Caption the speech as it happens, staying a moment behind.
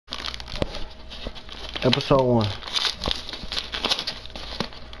Episode 1.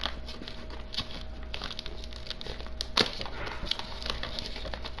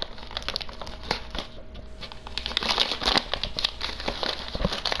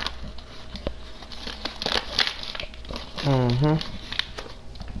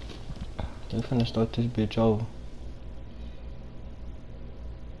 They finna start this bitch over.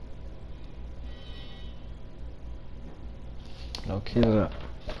 No, kill it up.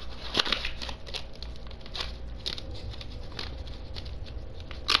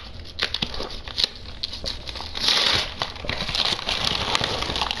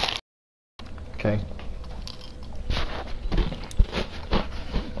 Okay.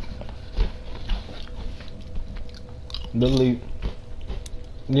 Delete.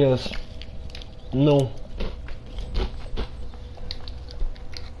 Yes. No.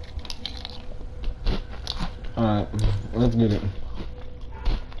 Alright, let's get it.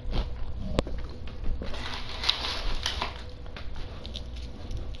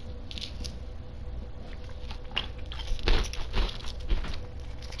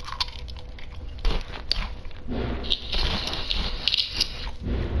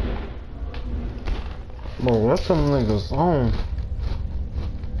 Bro, what's some niggas on?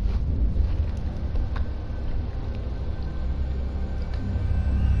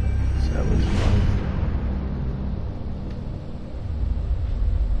 That was fun.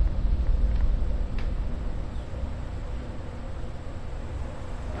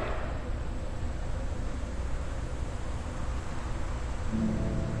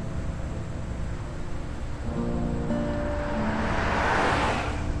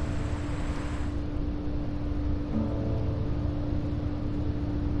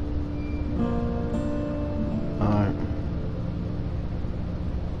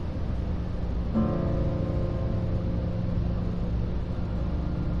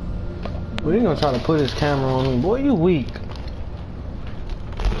 Well, you gonna try to put his camera on me. Boy, you weak.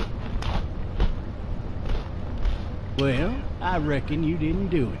 Well, I reckon you didn't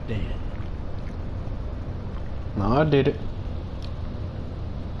do it then. No, I did it.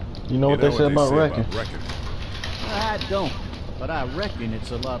 You know what they say about wrecking? I don't, but I reckon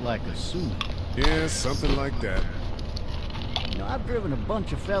it's a lot like assuming. Yeah, something like that. You know, I've driven a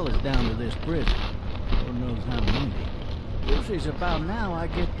bunch of fellas down to this prison. Lord knows how many. Usually it's about now I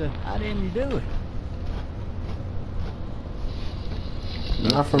get the, I didn't do it.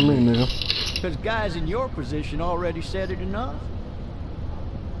 Not for me, nigga. Because guys in your position already said it enough.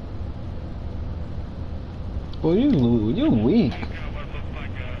 Boy, you weak.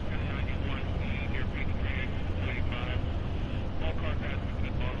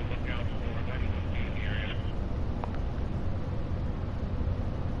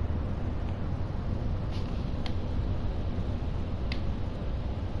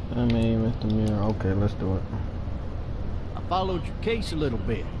 I mean, Mr. Mirror. Okay, let's do it. I followed your case a little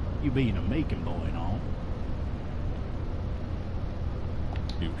bit, you being a making boy and all.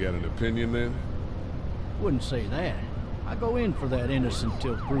 You've got an opinion then? Wouldn't say that. I go in for that innocent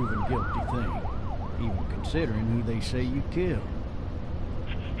till proven guilty thing, even considering who they say you killed.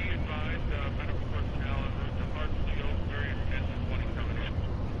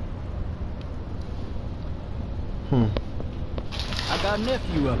 I got a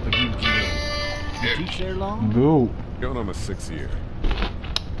nephew up at UGA. You teach there long? Go. Going on my 6th year.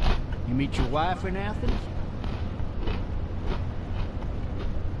 You meet your wife in Athens?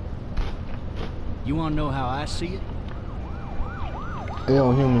 You wanna know how I see it?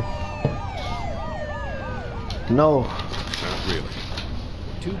 Hell, human. No. Not really.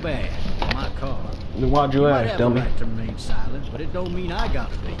 Too bad. My car. Then why'd you might ask, have dummy? a right to remain silent, but it don't mean I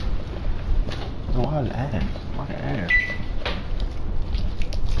gotta be. No, why'd you ask? Why'd you ask?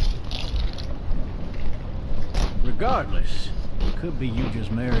 Regardless, it could be you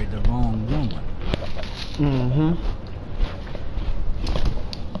just married the wrong woman. Mm-hmm.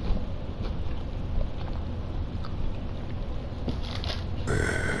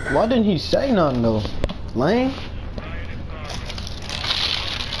 Why didn't he say nothing though? Lame?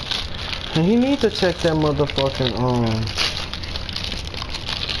 And he need to check that motherfucking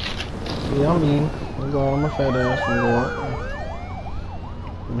yeah, I'm eating. I'm going on my fat ass and go up.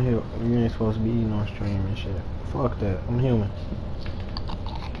 I'm here. You ain't supposed to be eating on stream and shit. Fuck that. I'm human.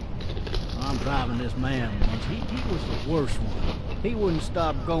 I'm driving this man once. He was the worst one. He wouldn't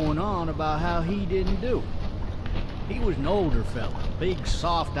stop going on about how he didn't do it. He was an older fella, big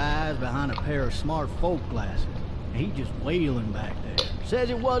soft eyes behind a pair of smart folk glasses. And he just wailing back there. Says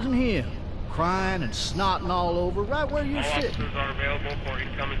it wasn't him. Crying and snotting all over right where you're sitting. Officers are available for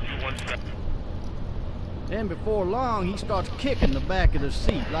incoming 217. Then before long, he starts kicking the back of the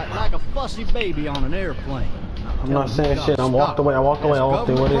seat like a fussy baby on an airplane. I'm not saying shit. I walked away. What is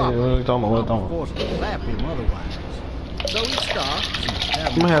it? What are you talking about? Of course, we'll slap him otherwise. So he stops.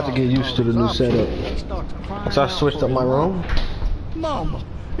 I'm gonna have to get used to the new setup. So I switched up my room. Mama,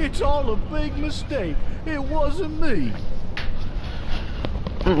 it's all a big mistake. It wasn't me.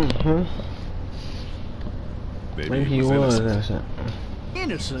 Maybe he was innocent.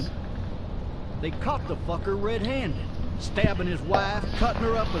 Innocent? They caught the fucker red-handed, stabbing his wife, cutting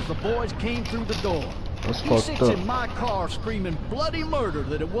her up as the boys came through the door. He sits in my car screaming bloody murder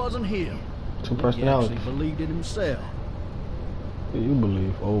that it wasn't him. Two personalities. He actually believed it himself. You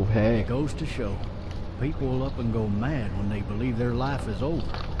believe, old hag. It goes to show, people will up and go mad when they believe their life is over.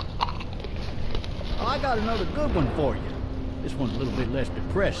 Oh, I got another good one for you. This one's a little bit less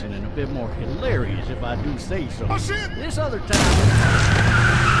depressing and a bit more hilarious, if I do say so. Oh, shit! This other time...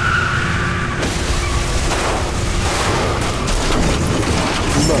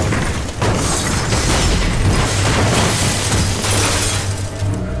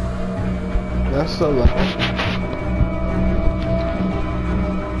 That's so loud.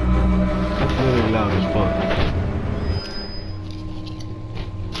 That's really loud as fuck.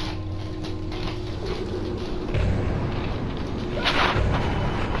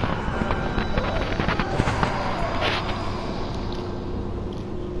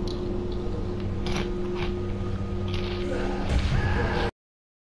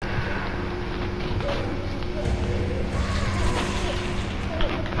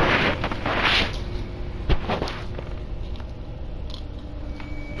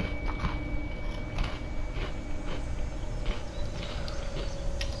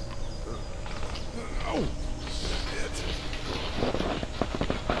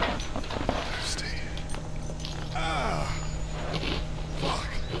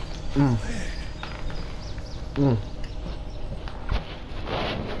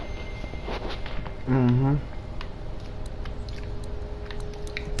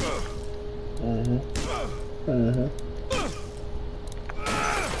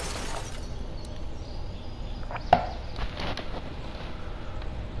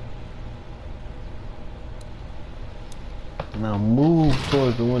 Now move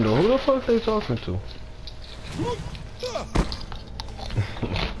towards the window. Who the fuck they talking to?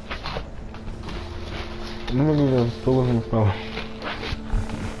 I'm gonna just pull him from.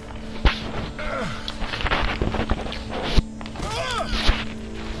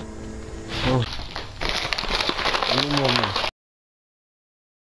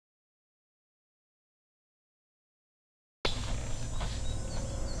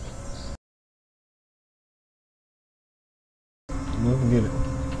 Let's get it.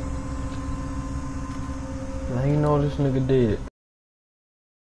 Now you know this nigga dead.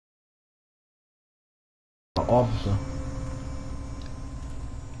 Officer.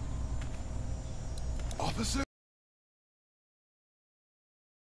 Officer?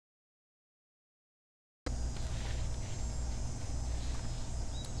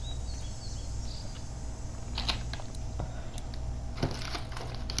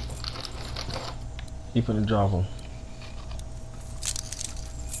 He finna drop him.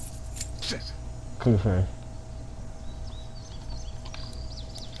 Shit. Come here.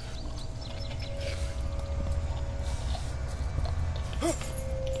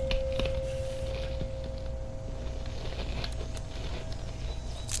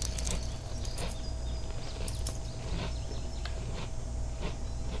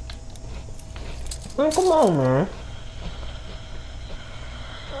 Man, come on, man.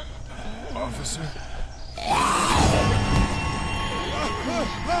 Officer?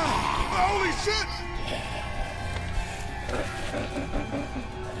 Holy shit!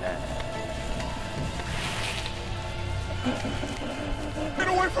 Get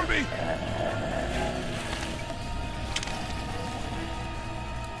away from me! Where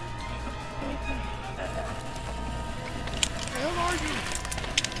the hell are you?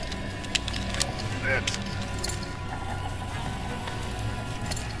 Shit!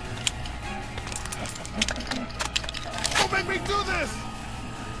 Don't make me do this!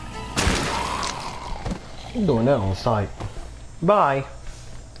 I'm doing that on site. Bye.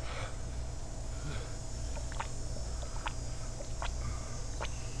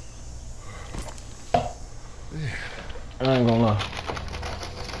 I ain't gonna lie.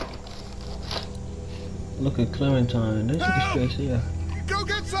 Look at Clementine. This is straight here. Go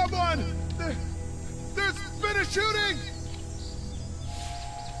get someone! There's been a shooting!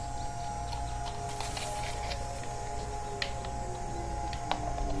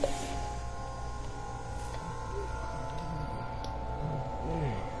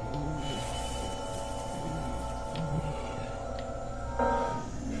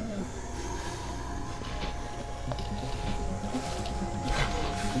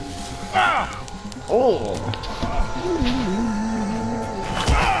 Oh.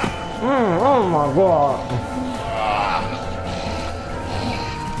 Oh my God.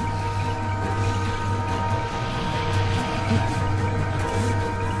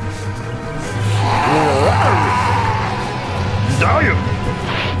 Die!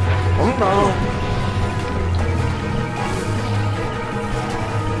 I'm down.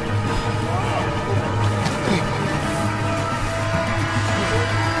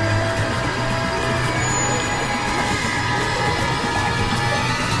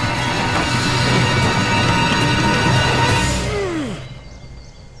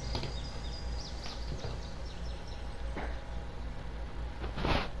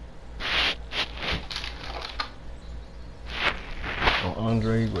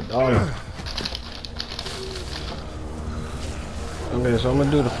 Andre Iguodala. Okay, so I'm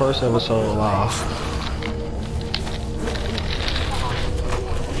gonna do the first episode live.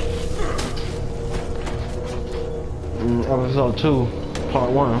 Episode 2,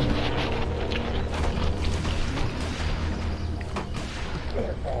 part 1.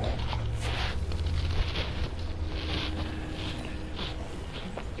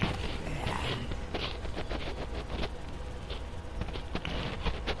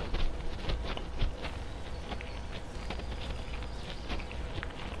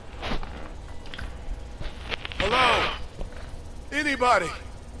 Hello? Anybody?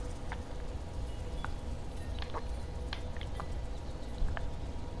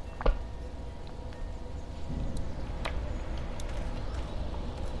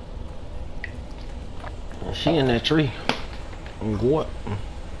 She in that tree. What?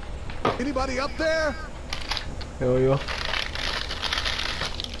 Anybody up there? Hell yeah.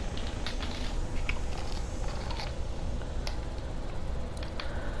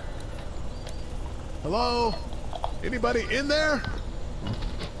 Hello? Anybody in there?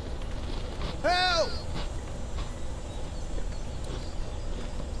 Help!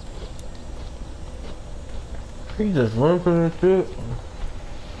 He just run for that shit.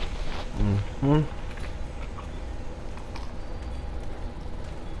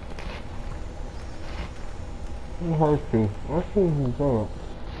 Who hurt you? I see who's up.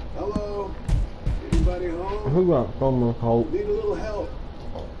 Hello? Anybody home? Who got so much hope? Need a little help.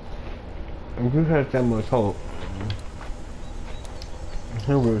 If you had that much hope,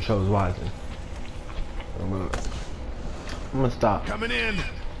 he really shows wisely. I'm gonna stop. Coming in.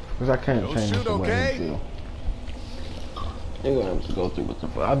 Because I can't Don't change shoot, the way okay? he feel. You're gonna have to go through with the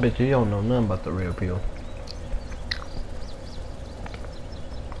fuck. I bet you don't know nothing about the real pill.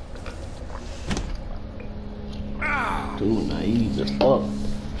 Dude, naive as fuck.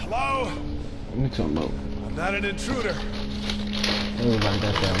 Hello? What you talking about? I'm not an intruder. Everybody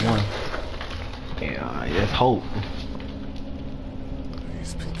got that one. Yeah, it's hope.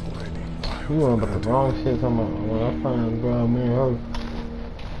 These people, I need. You want about the wrong shit talking about when I find a girl, me and her.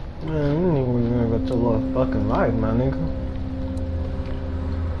 Man, you niggas gonna go to a fucking life, my nigga.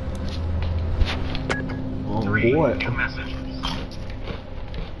 Oh boy. New message.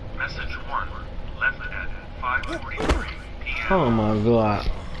 Message 1. Left at 5:43 p.m. Oh my god.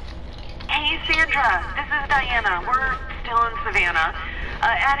 Hey, Sandra. This is Diana. We're still in Savannah.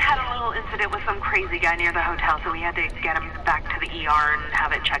 Ed had a little incident with some crazy guy near the hotel, so we had to get him back to the ER and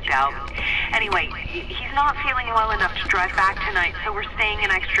have it checked out. Anyway, he's not feeling well enough to drive back tonight, so we're staying an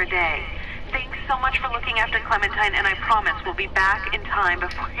extra day. Thanks so much for looking after Clementine, and I promise we'll be back in time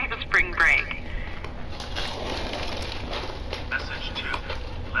before your spring break. Message 2.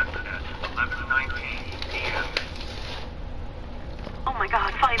 Left at 11:19 p.m. Oh my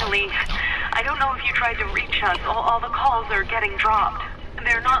god, finally. I don't know if you tried to reach us. All the calls are getting dropped.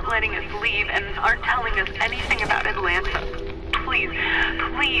 They're not letting us leave and aren't telling us anything about Atlanta. Please,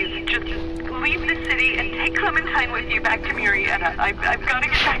 please, just leave the city and take Clementine with you back to Murrieta. I've got to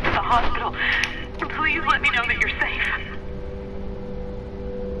get back to the hospital. Please let me know that you're safe.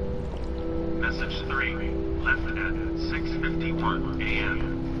 Message 3. Left at 6:51 a.m.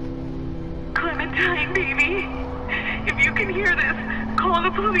 Clementine, baby. If you can hear this, call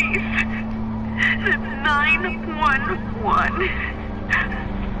the police. That's 911.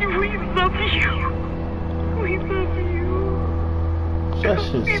 We love you. We love you. That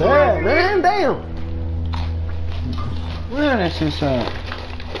shit sad, man. Damn. Man, that shit sad.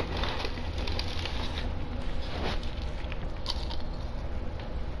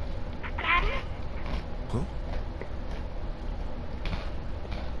 Huh?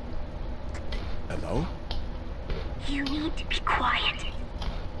 Hello? You need to be quiet.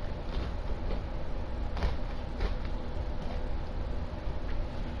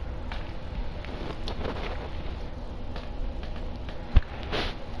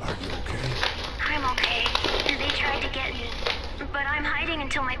 Are you hiding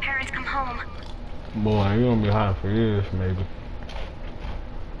until my parents come home. Boy, you gonna be hiding for years, maybe.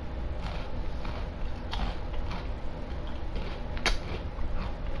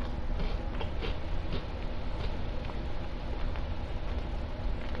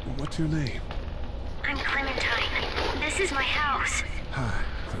 What's your name? I'm Clementine. This is my house. Hi,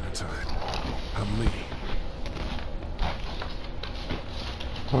 Clementine. I'm Lee.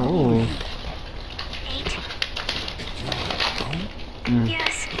 Oh. 8? Oh?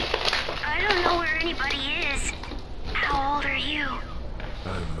 Yes. I don't know where anybody is. How old are you?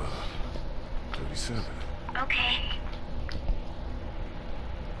 I'm, 37. Okay.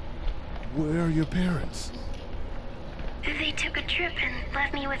 Where are your parents? They took a trip and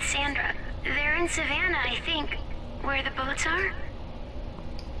left me with Sandra. They're in Savannah, I think. Where the boats are?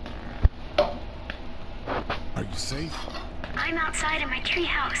 Are you safe? I'm outside in my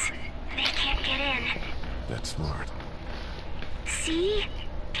treehouse. They can't get in. That's smart. See?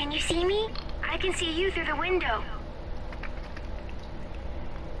 Can you see me? I can see you through the window.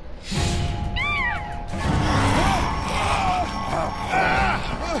 She's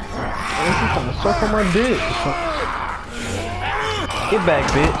trying to suck on my dick. Get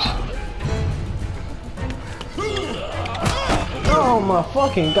back, bitch. Oh my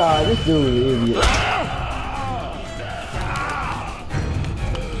fucking god, this dude is an idiot.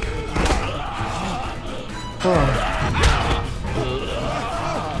 Huh.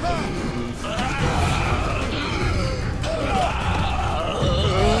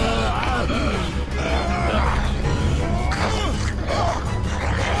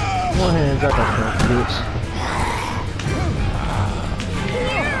 One hand, drop that bitch.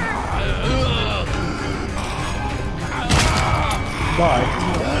 Bye.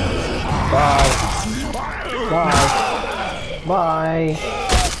 Bye. Bye. Bye.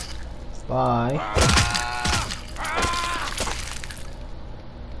 Bye.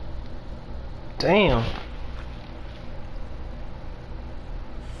 Damn.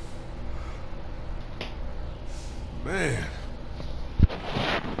 Man.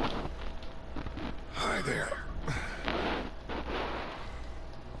 Hi there.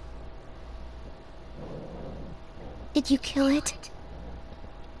 Did you kill it?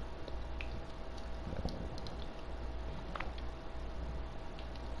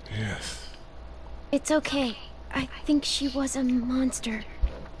 Yes. It's okay. I think she was a monster.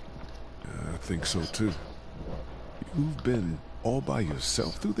 I think so too. You've been all by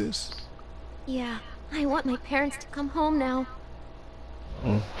yourself through this? Yeah, I want my parents to come home now.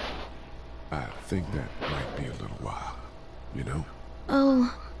 I think that might be a little while, you know?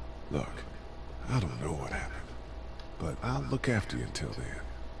 Oh. Look, I don't know what happened, but I'll look after you until then.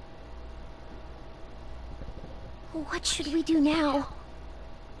 What should we do now?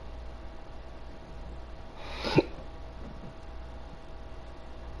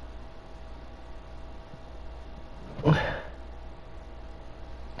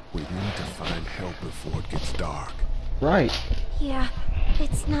 We need to find help before it gets dark. Right. Yeah,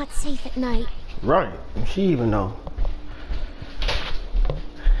 it's not safe at night. Right. She even know.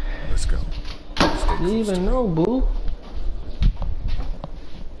 Let's go. Stay She close even to know, me. boo.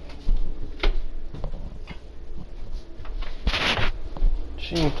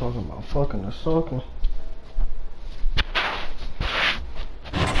 She ain't talking about fucking or sucking.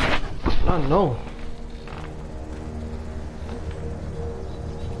 I know.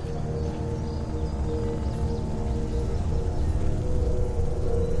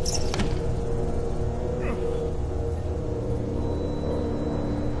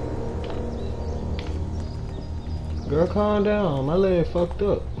 Girl, calm down. My leg fucked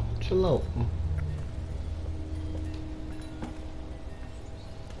up. Chill out.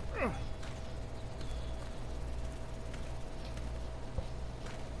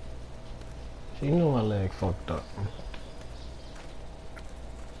 She knew my leg fucked up.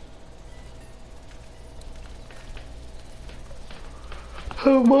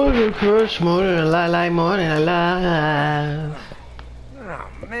 Oh, more than a crush, more than a lie, more than a lie.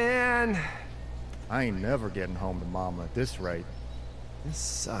 Oh, man. I ain't never getting home to Mama at this rate. This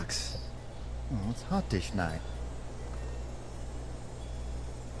sucks. Oh, it's hot this night.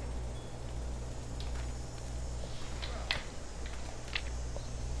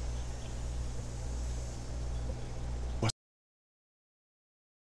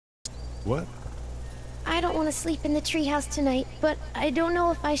 What? I don't want to sleep in the treehouse tonight, but I don't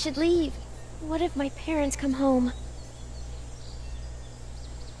know if I should leave. What if my parents come home?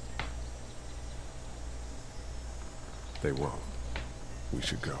 They won't. We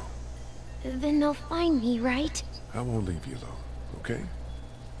should go. Then they'll find me, right? I won't leave you alone, okay?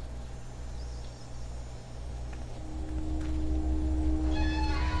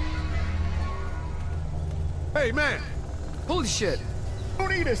 Hey, man! Holy shit!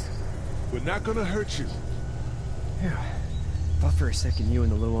 Don't eat us! We're not gonna hurt you. Yeah. Thought for a second you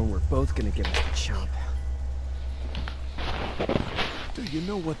and the little one were both gonna give us the chomp. Do you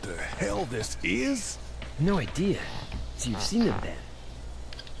know what the hell this is? No idea. So you've seen them then?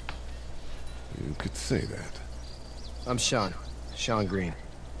 You could say that. I'm Sean. Sean Green.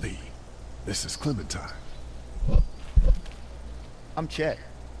 Lee, this is Clementine. I'm Chet.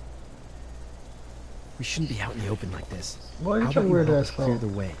 We shouldn't be out in the open like this. Boy, How get your about you weird help ass clear phone. the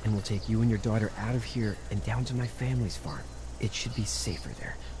way, and we'll take you and your daughter out of here and down to my family's farm. It should be safer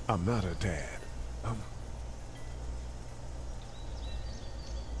there. I'm not a dad. I'm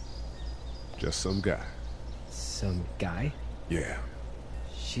just some guy. Some guy? Yeah.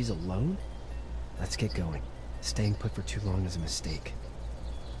 She's alone? Let's get going. Staying put for too long is a mistake.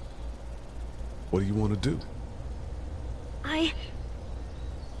 What do you want to do?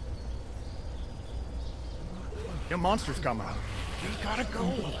 Your monster's coming. We gotta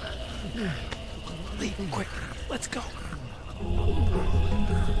go. Leave, quick. Let's go.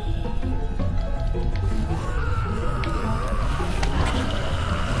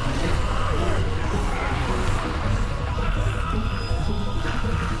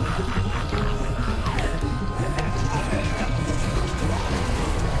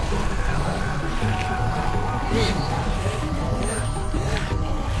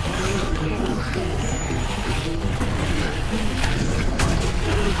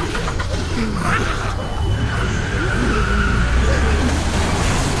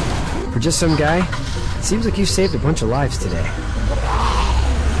 For just some guy, it seems like you saved a bunch of lives today.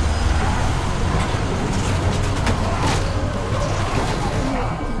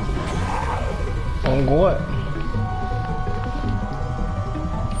 On what?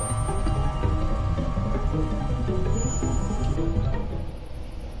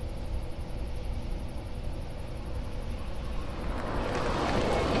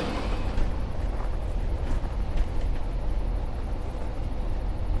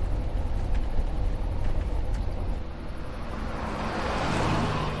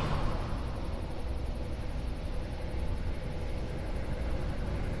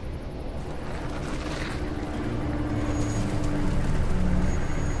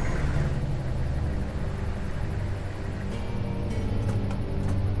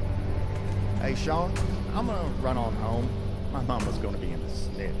 Hey, Sean, I'm gonna run on home. My mama's gonna be in the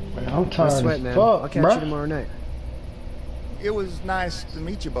snit. Man, I'm No tired sweat, as man. fuck, I'll catch bruh. you tomorrow night. It was nice to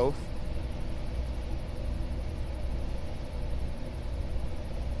meet you both.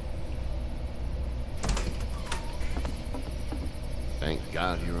 Thank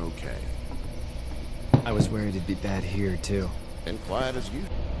God you're okay. I was worried it'd be bad here, too. And quiet as usual.